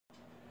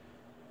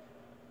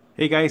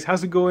Hey guys,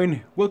 how's it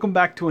going? Welcome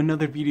back to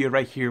another video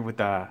right here with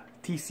the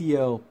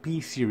TCL P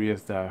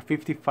series, the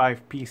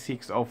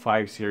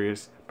 55P605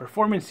 series,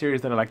 performance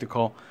series that I like to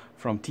call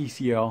from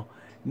TCL.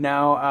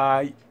 Now,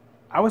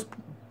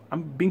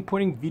 I'm been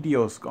putting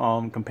videos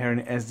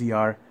comparing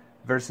SDR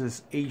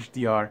versus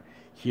HDR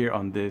here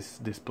on this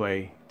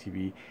display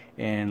TV.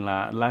 And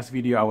last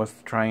video I was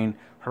trying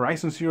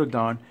Horizon Zero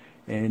Dawn,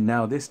 and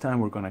now this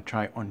time we're gonna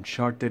try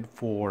Uncharted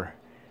 4.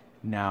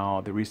 Now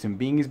the reason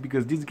being is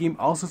because this game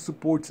also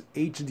supports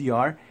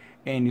HDR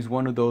and is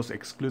one of those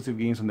exclusive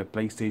games on the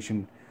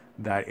PlayStation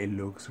that it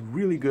looks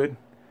really good.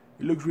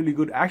 It looks really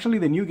good. Actually,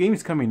 the new game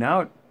is coming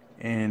out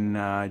in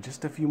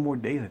just a few more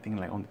days. I think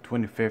like on the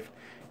 25th,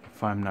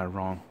 if I'm not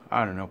wrong.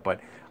 I don't know, but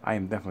I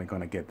am definitely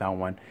gonna get that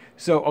one.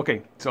 So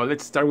okay, so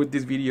let's start with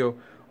this video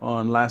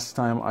on last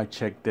time I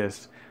checked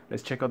this.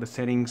 Let's check out the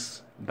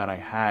settings that I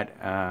had.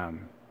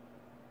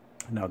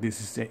 Now this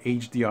is the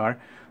HDR.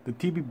 The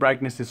TV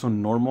brightness is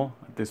on normal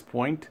at this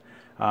point.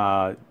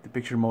 The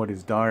picture mode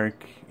is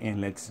dark,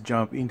 and let's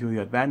jump into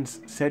the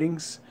advanced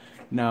settings.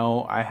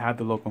 Now I have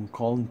the local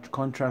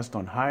contrast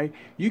on high.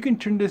 You can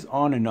turn this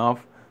on and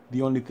off.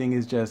 The only thing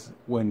is just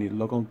when the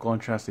local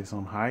contrast is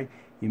on high,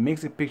 it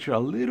makes the picture a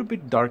little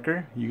bit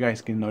darker. You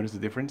guys can notice the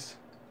difference.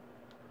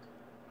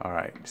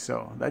 Alright,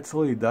 so that's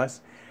all it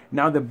does.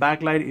 Now the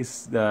backlight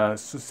is the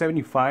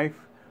 75,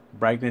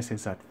 brightness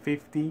is at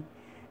 50,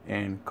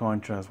 and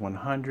contrast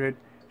 100.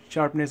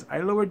 Sharpness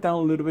I lowered down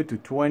a little bit to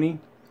 20.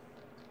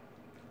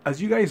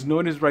 As you guys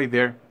notice right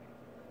there,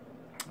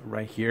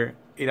 right here,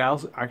 it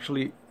also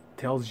actually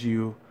tells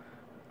you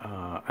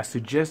a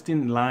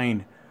suggesting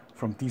line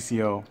from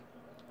TCL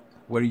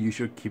where you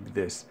should keep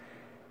this.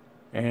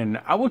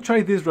 And I will try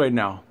this right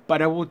now,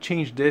 but I will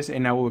change this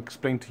and I will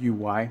explain to you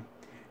why.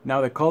 Now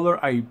the color,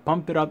 I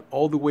pumped it up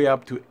all the way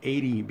up to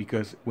 80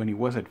 because when it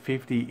was at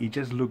 50 it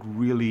just looked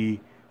really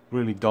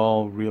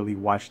dull, really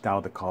washed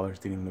out. The colors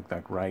didn't look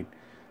that right.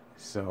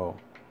 So,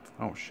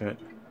 oh shit.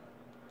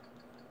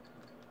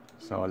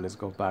 So let's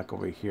go back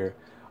over here.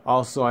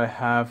 Also, I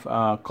have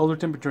color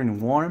temperature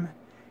in warm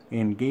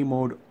and game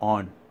mode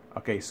on.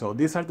 Okay, so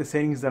these are the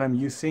settings that I'm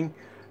using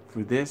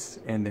for this,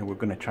 and then we're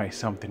gonna try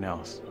something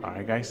else.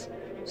 Alright guys,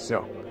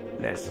 so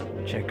let's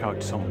check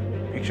out some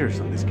pictures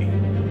on this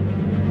game.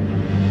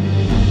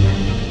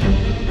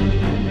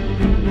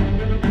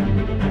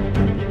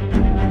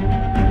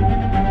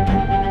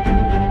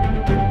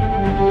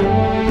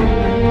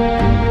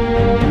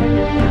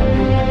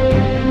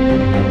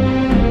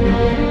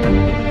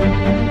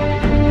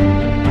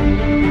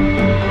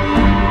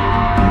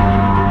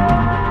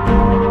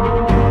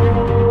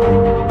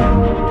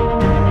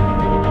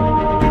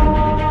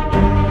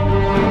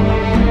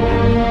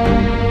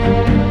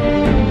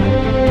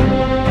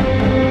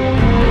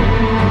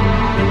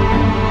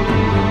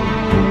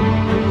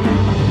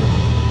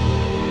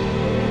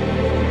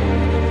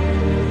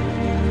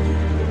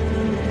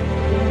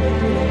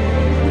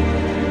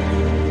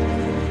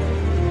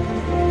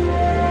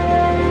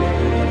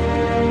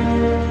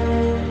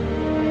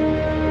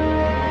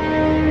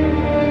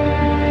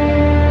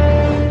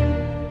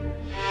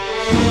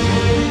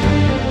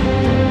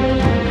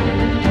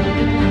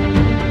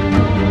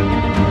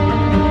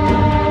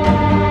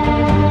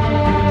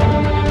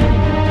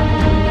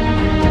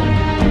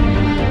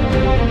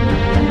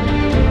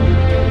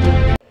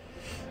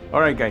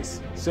 Alright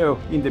guys, so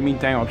in the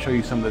meantime I'll show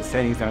you some of the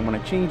settings that I'm going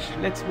to change.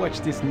 Let's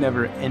watch this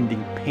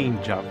never-ending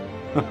paint job.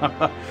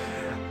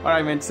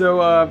 Alright man, so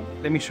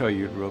let me show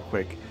you real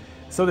quick.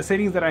 So the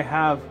settings that I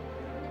have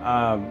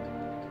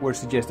were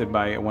suggested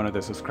by one of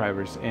the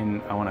subscribers,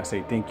 and I want to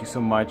say thank you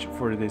so much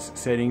for this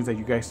settings that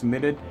you guys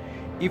submitted.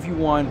 If you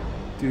want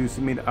to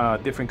submit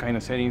different kind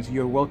of settings,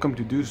 you're welcome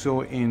to do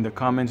so in the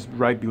comments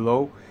right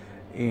below.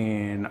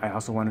 And I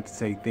also wanted to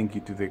say thank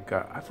you to the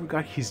guy, I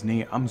forgot his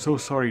name, I'm so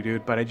sorry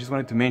dude, but I just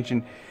wanted to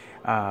mention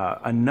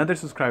another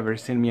subscriber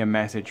sent me a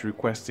message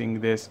requesting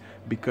this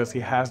because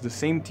he has the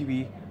same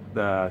TV,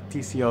 the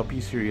TCL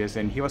P series,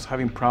 and he was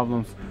having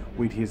problems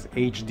with his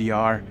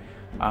HDR.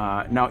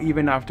 Now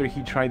even after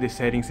he tried the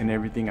settings and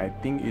everything, I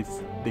think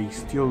they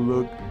still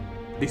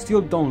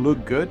don't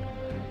look good,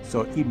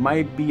 so it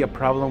might be a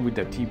problem with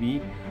the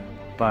TV,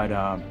 but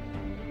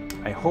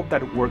I hope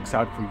that it works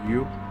out for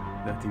you.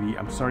 The TV.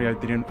 I'm sorry I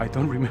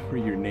don't remember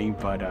your name,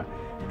 but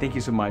thank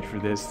you so much for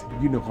this.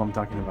 You know who I'm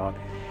talking about.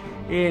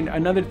 And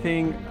another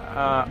thing,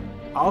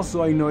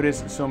 also I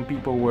noticed some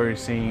people were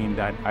saying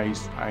that I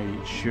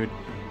should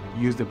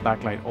use the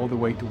backlight all the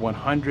way to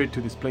 100 to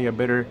display a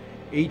better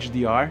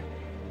HDR,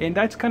 and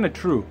that's kind of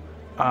true.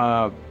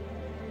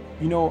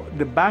 You know,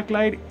 the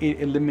backlight, it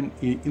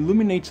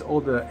illuminates all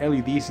the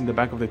LEDs in the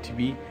back of the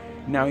TV.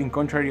 Now in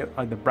contrary,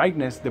 the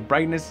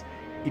brightness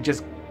it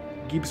just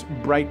gives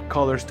bright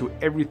colors to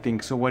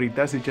everything. So what it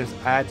does, it just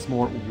adds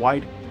more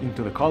white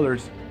into the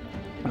colors,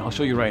 and I'll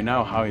show you right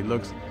now how it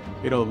looks.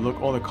 It'll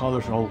look, all the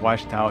colors are all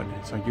washed out,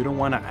 so you don't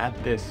want to add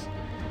this.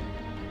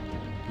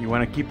 You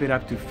want to keep it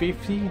up to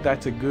 50.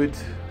 That's a good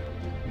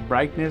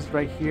brightness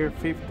right here,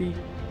 50.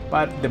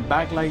 But the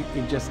backlight,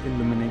 it just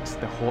illuminates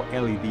the whole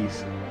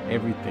LEDs,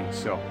 everything.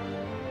 So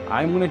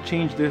I'm gonna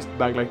change this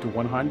backlight to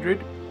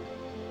 100.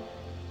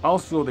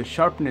 Also the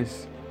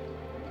sharpness.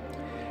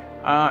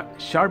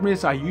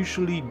 Sharpness, I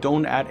usually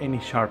don't add any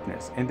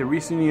sharpness, and the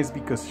reason is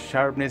because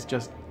sharpness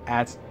just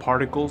adds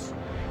particles.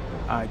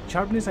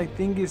 Sharpness, I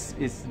think, is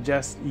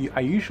just,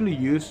 I usually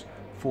use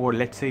for,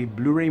 let's say,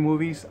 Blu-ray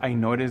movies. I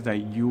notice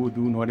that you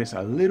do notice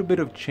a little bit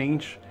of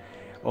change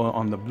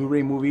on the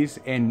Blu-ray movies,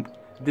 and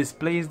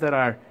displays that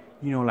are,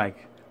 you know,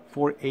 like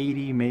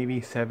 480,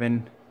 maybe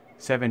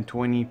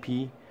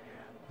 720p,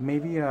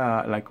 maybe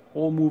like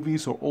old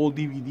movies or old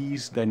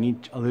DVDs that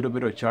need a little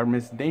bit of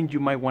sharpness, then you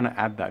might want to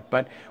add that.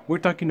 But we're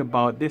talking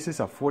about, this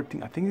is a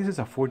 14, I think this is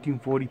a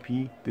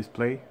 1440p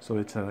display, so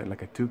it's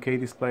like a 2K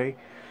display.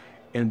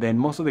 And then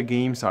most of the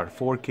games are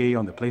 4K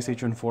on the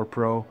PlayStation 4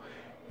 Pro,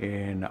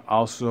 and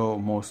also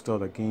most of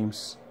the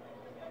games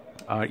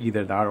are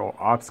either that or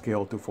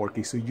upscale to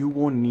 4K, so you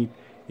won't need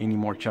any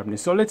more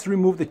sharpness. So let's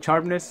remove the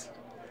sharpness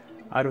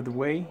out of the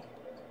way,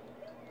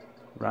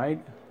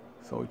 right?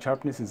 So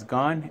sharpness is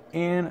gone,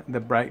 and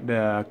the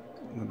backlight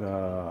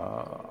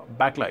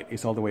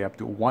is all the way up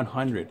to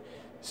 100.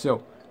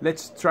 So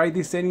let's try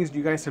these settings.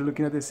 You guys are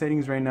looking at the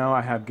settings right now.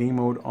 I have game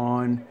mode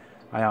on.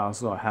 I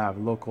also have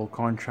local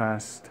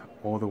contrast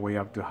all the way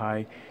up to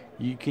high.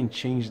 You can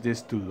change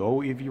this to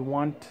low if you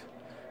want,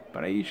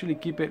 but I usually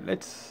keep it,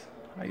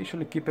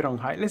 on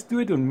high. Let's do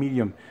it on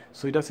medium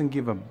so it doesn't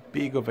give a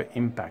big of an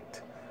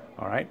impact.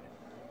 All right,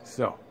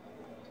 so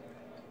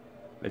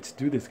let's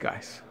do this,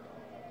 guys.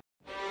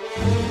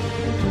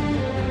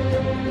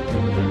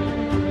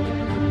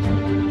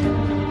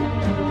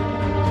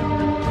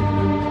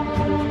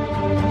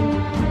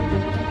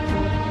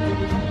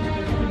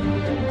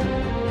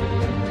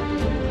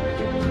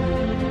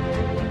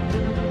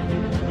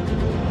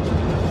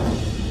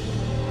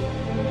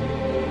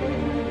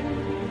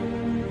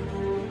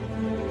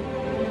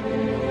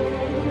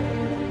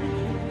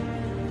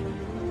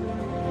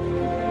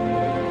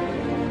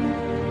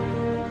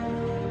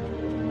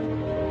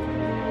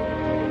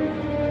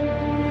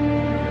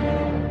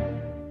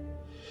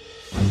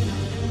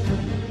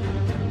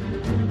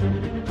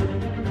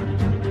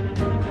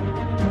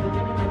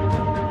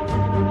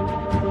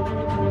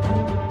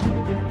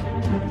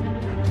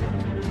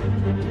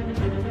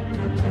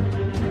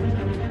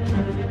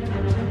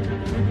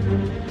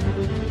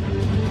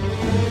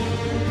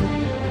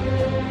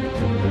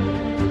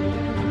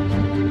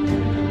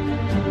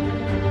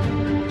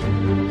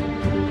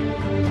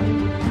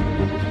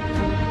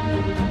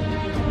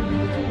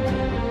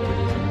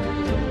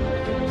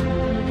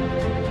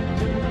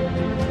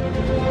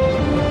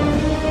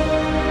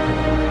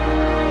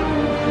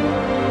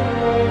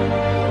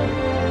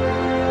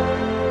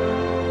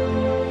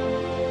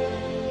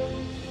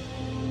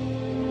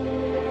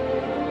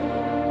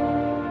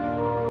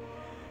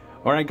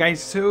 Alright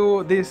guys,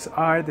 so these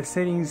are the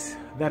settings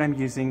that I'm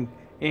using,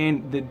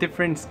 and the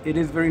difference, it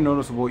is very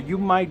noticeable. You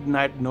might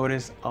not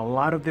notice a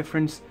lot of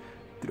difference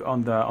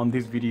on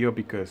this video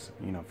because,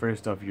 you know,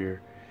 first off, you're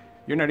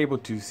not able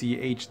to see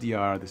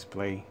HDR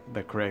display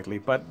that correctly,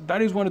 but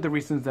that is one of the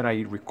reasons that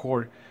I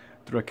record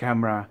through a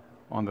camera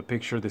on the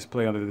picture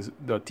display on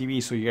the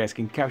TV, so you guys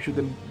can capture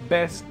the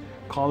best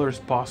colors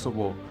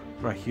possible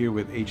right here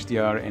with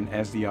HDR and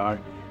SDR.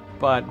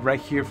 But right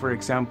here, for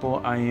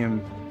example,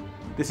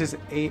 this is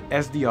a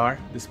SDR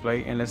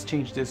display, and let's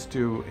change this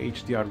to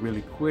HDR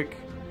really quick.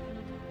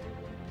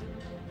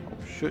 Oh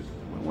shit,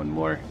 one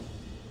more.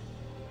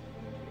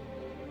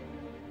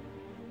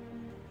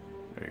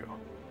 There you go.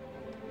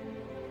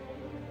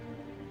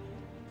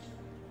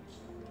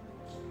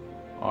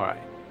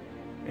 Alright,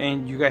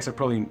 and you guys are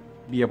probably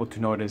be able to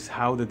notice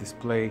how the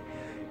display,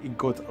 it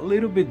goes a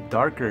little bit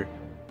darker,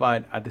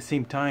 but at the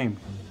same time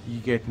you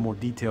get more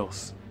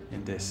details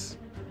in this.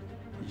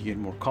 You get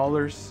more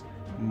colors,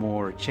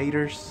 more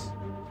shaders.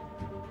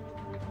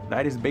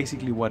 That is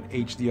basically what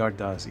HDR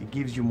does. It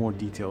gives you more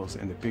details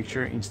in the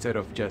picture instead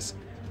of just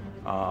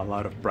a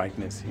lot of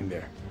brightness in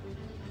there.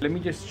 Let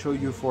me just show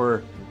you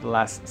for the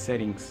last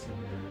settings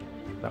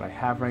that I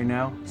have right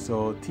now.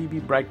 So TV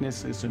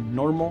brightness is a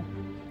normal.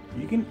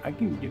 You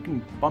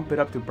can bump it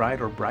up to bright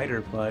or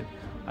brighter, but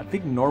I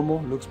think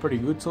normal looks pretty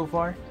good so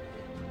far.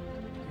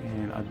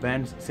 And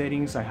advanced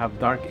settings, I have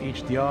dark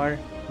HDR.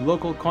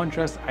 Local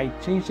contrast, I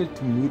changed it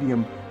to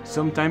medium.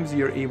 Sometimes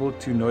you're able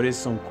to notice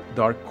some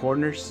dark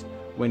corners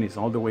when it's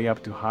all the way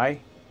up to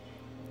high.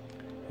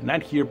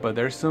 Not here, but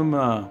there's some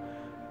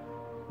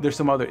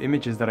other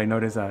images that I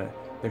noticed that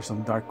there's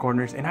some dark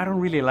corners, and I don't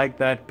really like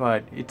that,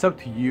 but it's up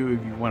to you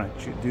if you want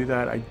to do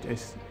that. I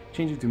just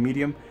changed it to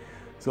medium.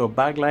 So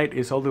backlight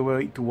is all the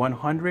way to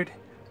 100,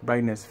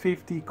 brightness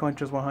 50,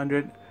 contrast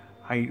 100.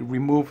 I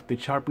removed the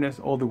sharpness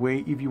all the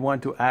way. If you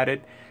want to add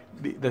it,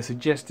 the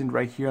suggestion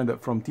right here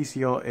from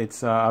TCL,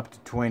 it's up to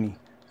 20.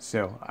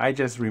 So I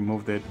just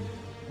removed it.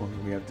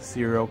 When we have the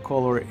serial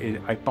color,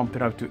 I pumped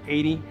it up to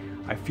 80.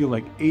 I feel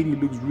like 80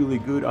 looks really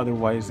good.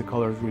 Otherwise, the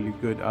color is really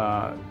good.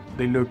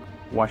 They look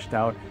washed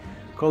out.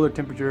 Color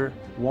temperature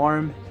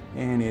warm,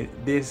 and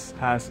this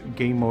has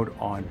game mode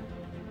on.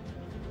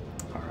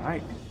 All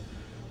right.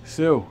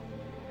 So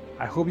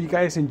I hope you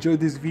guys enjoyed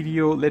this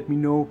video. Let me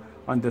know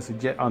on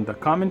the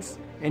comments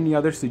any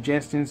other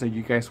suggestions that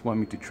you guys want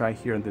me to try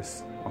here on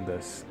this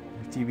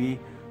TV.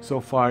 So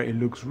far it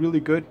looks really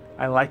good.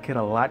 I like it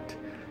a lot.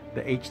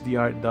 The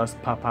HDR does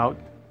pop out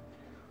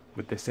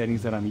with the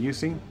settings that I'm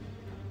using.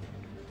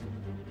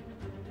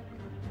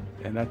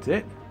 And that's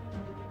it.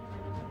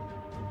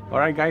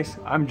 Alright guys,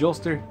 I'm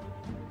Joelster,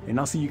 and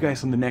I'll see you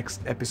guys on the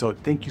next episode.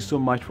 Thank you so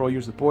much for all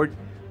your support.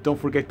 Don't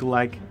forget to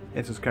like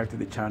and subscribe to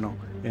the channel,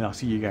 and I'll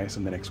see you guys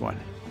on the next one.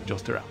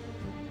 Joelster out.